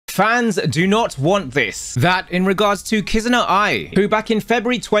Fans do not want this. That in regards to Kizuna Ai, who back in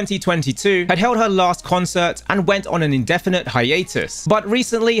February 2022 had held her last concert and went on an indefinite hiatus. But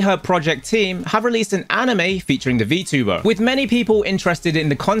recently her project team have released an anime featuring the VTuber, with many people interested in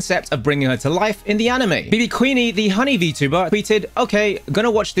the concept of bringing her to life in the anime. BB Queenie, the honey VTuber, tweeted, "Okay,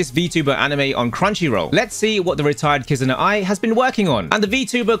 gonna watch this VTuber anime on Crunchyroll. Let's see what the retired Kizuna Ai has been working on." And the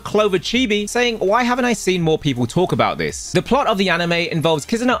VTuber Clover Chibi saying, "Why haven't I seen more people talk about this?" The plot of the anime involves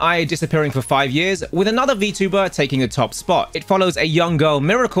Kizuna Ai disappearing for 5 years, with another VTuber taking a top spot. It follows a young girl,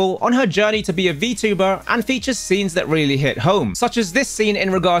 Miracle, on her journey to be a VTuber and features scenes that really hit home, such as this scene in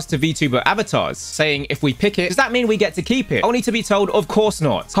regards to VTuber avatars, saying, "If we pick it, does that mean we get to keep it?" Only to be told, of course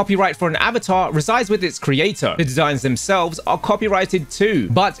not. Copyright for an avatar resides with its creator. The designs themselves are copyrighted too.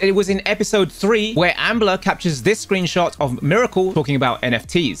 But it was in episode 3 where Ambler captures this screenshot of Miracle talking about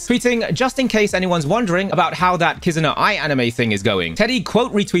NFTs, tweeting, "Just in case anyone's wondering about how that Kizuna Ai anime thing is going." Teddy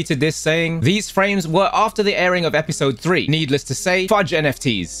quote retweeted this saying, "These frames were after the airing of episode 3. Needless to say, fudge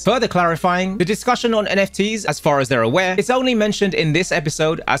NFTs." Further clarifying, the discussion on NFTs, as far as they're aware, it's only mentioned in this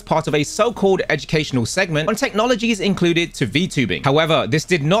episode as part of a so-called educational segment on technologies included to VTubing. However, this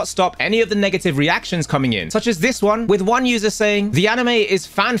did not stop any of the negative reactions coming in, such as this one, with one user saying, "The anime is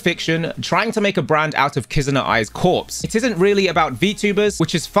fan fiction trying to make a brand out of Kizuna Ai's corpse. It isn't really about VTubers,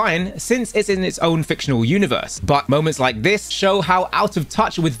 which is fine since it's in its own fictional universe. But moments like this show how out of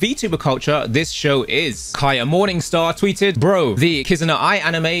touch with VTuber culture this show is." Kaya Morningstar tweeted, "Bro, the Kizuna Ai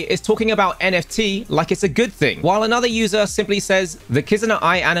anime is talking about NFT like it's a good thing." While another user simply says, "The Kizuna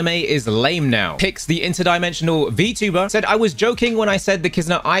Ai anime is lame now." Pix, the interdimensional VTuber, said, "I was joking when I said the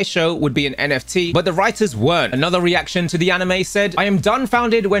Kizuna Ai show would be an NFT, but the writers weren't." Another reaction to the anime said, "I am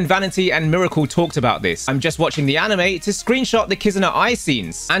dumbfounded when Vanity and Miracle talked about this. I'm just watching the anime to screenshot the Kizuna Ai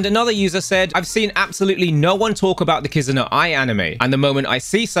scenes." And another user said, "I've seen absolutely no one talk about the Kizuna Ai anime. And the moment I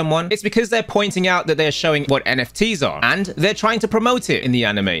see someone, it's because they're pointing out that they're showing what NFTs are, and they're trying to promote it in the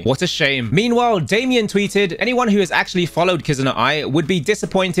anime. What a shame." Meanwhile, Damien tweeted, "Anyone who has actually followed Kizuna Ai would be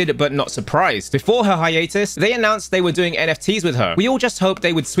disappointed but not surprised. Before her hiatus, they announced they were doing NFTs with her. We all just hoped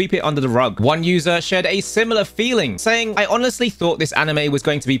they would sweep it under the rug." One user shared a similar feeling, saying, "I honestly thought this anime was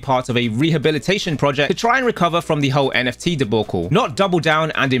going to be part of a rehabilitation project to try and recover from the whole NFT debacle, not double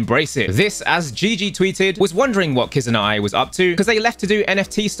down and embrace it." This, as Gigi tweeted, "Was wondering what Kizuna Ai was up to, because they left to do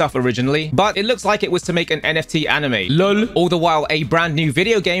NFT stuff originally, but it looks like it was to make an NFT anime. Lol." All the while, a brand new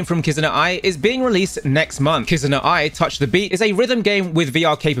video game from Kizuna Ai is being released next month. Kizuna Ai Touch the Beat is a rhythm game with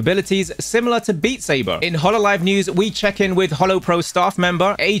VR capabilities similar to Beat Saber. In Hololive news, we check in with HoloPro staff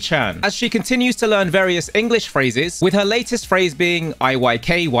member A-chan as she continues to learn various English phrases, with her latest phrase being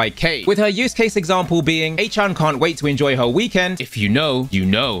IYKYK, with her use case example being, "A-chan can't wait to enjoy her weekend. If you know, you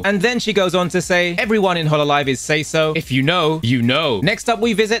know." And then she goes on to say, "Everyone in Hololive is say so. If you know, you know." Next up,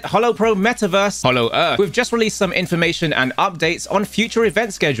 we visit HoloPro Metaverse Holoearth. We've just released some information and updates on future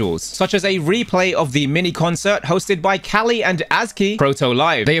event schedules, such as a replay of the mini concert hosted by Callie and Azki Proto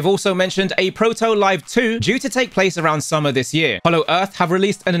Live. They have also mentioned a Proto Live 2 due to take place around summer this year. Holoearth have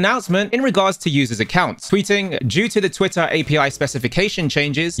released an announcement in regards to users' accounts, tweeting, "Due to the Twitter API specification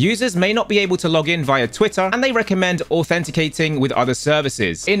changes, users may not be able to log in via Twitter, and they recommend authenticating with other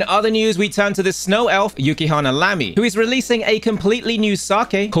services." In other news, we turn to the snow elf Yukihana Lamy, who is releasing a completely new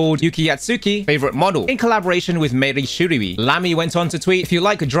sake called Yukiyatsuki Favorite Model in collaboration with Meiri Shuriwi. Lamy went on to tweet, "If you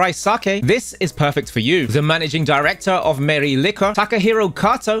like dry sake, this is perfect for you." The managing director of Meiri Liquor, Takahiro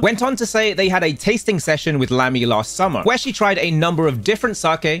Kato, went on to say they had a tasting session with Lamy last summer, where she tried a number of different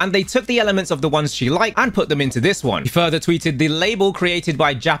sake, and they took the elements of the ones she liked and put them into this one. He further tweeted the label created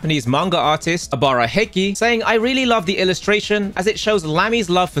by Japanese manga artist Abara Heki, saying, "I really love the illustration as it shows Lamy's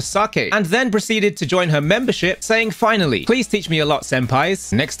love for sake," and then proceeded to join her membership, saying, "Finally, please teach me a lot,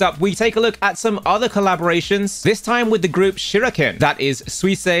 senpais." Next up, we take a look at some other collaborations, this time with the group Shiraken, that is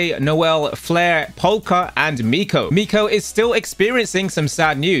Suisei, Noel, Flair, Polka, and Miko. Miko is still experiencing some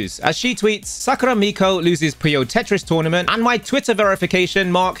sad news, as she tweets, "Sakura Miko loses Puyo Tetris tournament, and my Twitter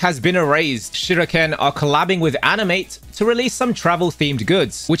verification mark has been erased." Shiraken are collabing with Animate to release some travel-themed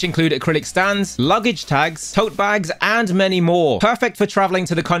goods, which include acrylic stands, luggage tags, tote bags, and many more. Perfect for traveling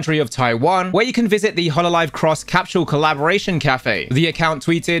to the country of Taiwan, where you can visit the Hololive Cross Capsule Collaboration Cafe. The account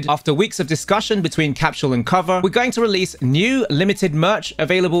tweeted, "After weeks of discussion between Capsule and Cover, we're going to release new limited merch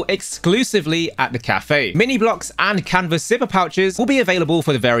available exclusively at the cafe. Mini blocks and canvas zipper pouches will be available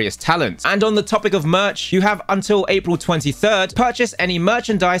for the various talents." And on the topic of merch, you have until April 23rd to purchase any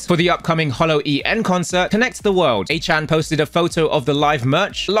merchandise for the upcoming Holoearth concert Connect the World. A-chan posted a photo of the live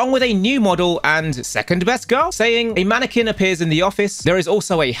merch along with a new model and second best girl, saying, "A mannequin appears in the office. There is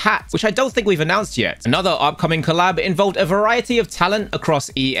also a hat, which I don't think we've announced yet." Another upcoming collab involved a variety of talent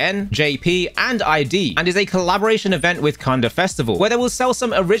across EN, JP, and ID, and is a collaboration event with Kanda Festival, where they will sell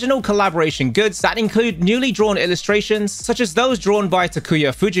some original collaboration goods that include newly drawn illustrations, such as those drawn by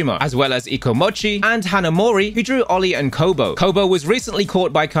Takuya Fujima, as well as Ikomochi and Hanamori, who drew Ollie and Kobo. Kobo was recently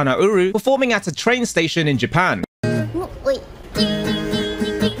caught by Kanauru performing at a train station in Japan.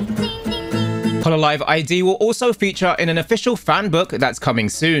 Hololive ID will also feature in an official fan book that's coming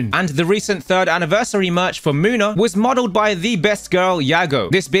soon. And the recent 3rd anniversary merch for Muna was modeled by the best girl Yago,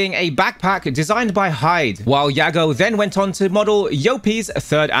 this being a backpack designed by Hyde, while Yago then went on to model Yopi's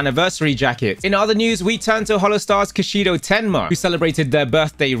 3rd anniversary jacket. In other news, we turn to Holostar's Kishido Tenma, who celebrated their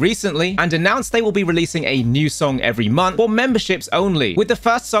birthday recently and announced they will be releasing a new song every month for memberships only, with the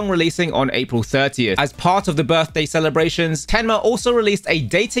first song releasing on April 30th. As part of the birthday celebrations, Tenma also released a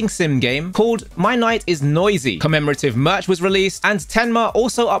dating sim game called My Night is Noisy. Commemorative merch was released, and Tenma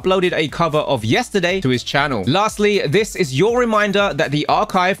also uploaded a cover of Yesterday to his channel. Lastly, this is your reminder that the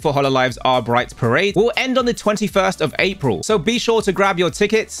archive for Hololive's Our Bright Parade will end on the 21st of April, so be sure to grab your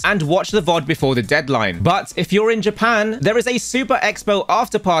tickets and watch the VOD before the deadline. But if you're in Japan, there is a Super Expo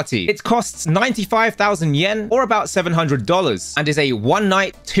after party. It costs 95,000 yen, or about $700, and is a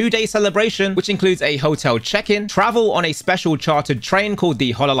one-night, 2-day celebration which includes a hotel check-in, travel on a special chartered train called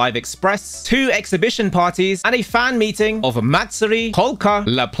the Hololive Express, 2 exhibition parties, and a fan meeting of Matsuri, Polka,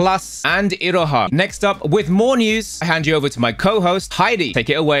 La Place, and Iroha. Next up, with more news, I hand you over to my co-host, Heidi.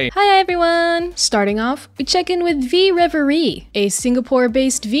 Take it away. Hi everyone! Starting off, we check in with VReverie, a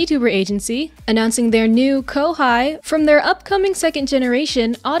Singapore-based VTuber agency, announcing their new Kohai from their upcoming 2nd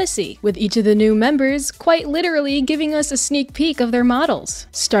generation Odyssey, with each of the new members quite literally giving us a sneak peek of their models.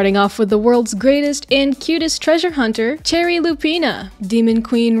 Starting off with the world's greatest and cutest treasure hunter, Cherry Lupina, Demon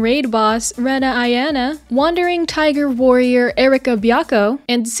Queen raid boss Rena Ayana, Wandering Tiger Warrior Erika Byako,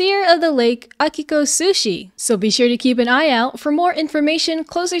 and Seer of the Lake Akiko Sushi, so be sure to keep an eye out for more information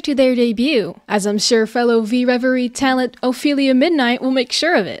closer to their debut, as I'm sure fellow VReverie talent Ophelia Midnight will make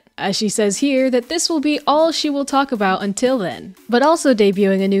sure of it, as she says here that this will be all she will talk about until then. But also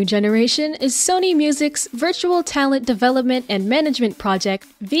debuting a new generation is Sony Music's virtual talent development and management project,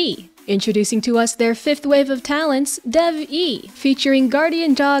 V, introducing to us their 5th wave of talents, Dev-E, featuring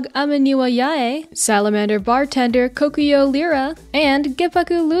Guardian Dog Amaniwa Yae, Salamander Bartender Kokuyo Lira, and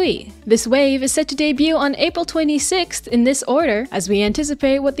Gepaku Lui. This wave is set to debut on April 26th in this order, as we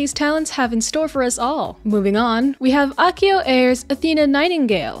anticipate what these talents have in store for us all. Moving on, we have Akio Air's Athena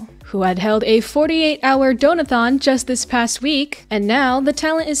Nightingale, who had held a 48-hour donathon just this past week, and now the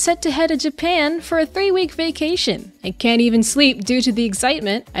talent is set to head to Japan for a 3-week vacation, and can't even sleep due to the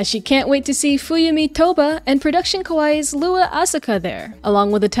excitement, as she can't wait to see Fuyumi Toba and Production Kawaii's Lua Asuka there,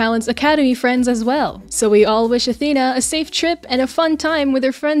 along with the talent's academy friends as well. So we all wish Athena a safe trip and a fun time with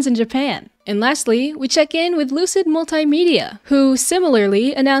her friends in Japan. And lastly, we check in with Lucid Multimedia, who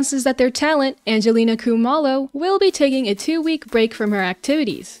similarly announces that their talent, Angelina Kumalo, will be taking a 2-week break from her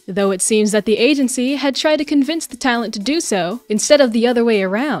activities, though it seems that the agency had tried to convince the talent to do so, instead of the other way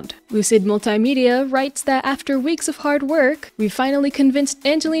around. Lucid Multimedia writes that after weeks of hard work, we finally convinced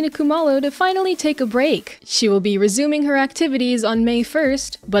Angelina Kumalo to finally take a break. She will be resuming her activities on May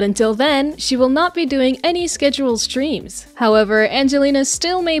 1st, but until then, she will not be doing any scheduled streams. However, Angelina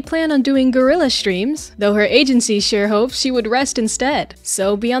still may plan on doing guerrilla streams, though her agency sure hopes she would rest instead.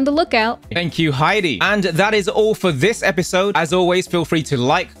 So be on the lookout. Thank you, Heidi. And that is all for this episode. As always, feel free to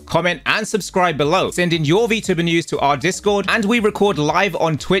like, comment, and subscribe below. Send in your VTuber news to our Discord, and we record live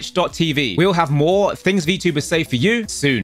on twitch.tv. We'll have more Things VTubers Say for you soon.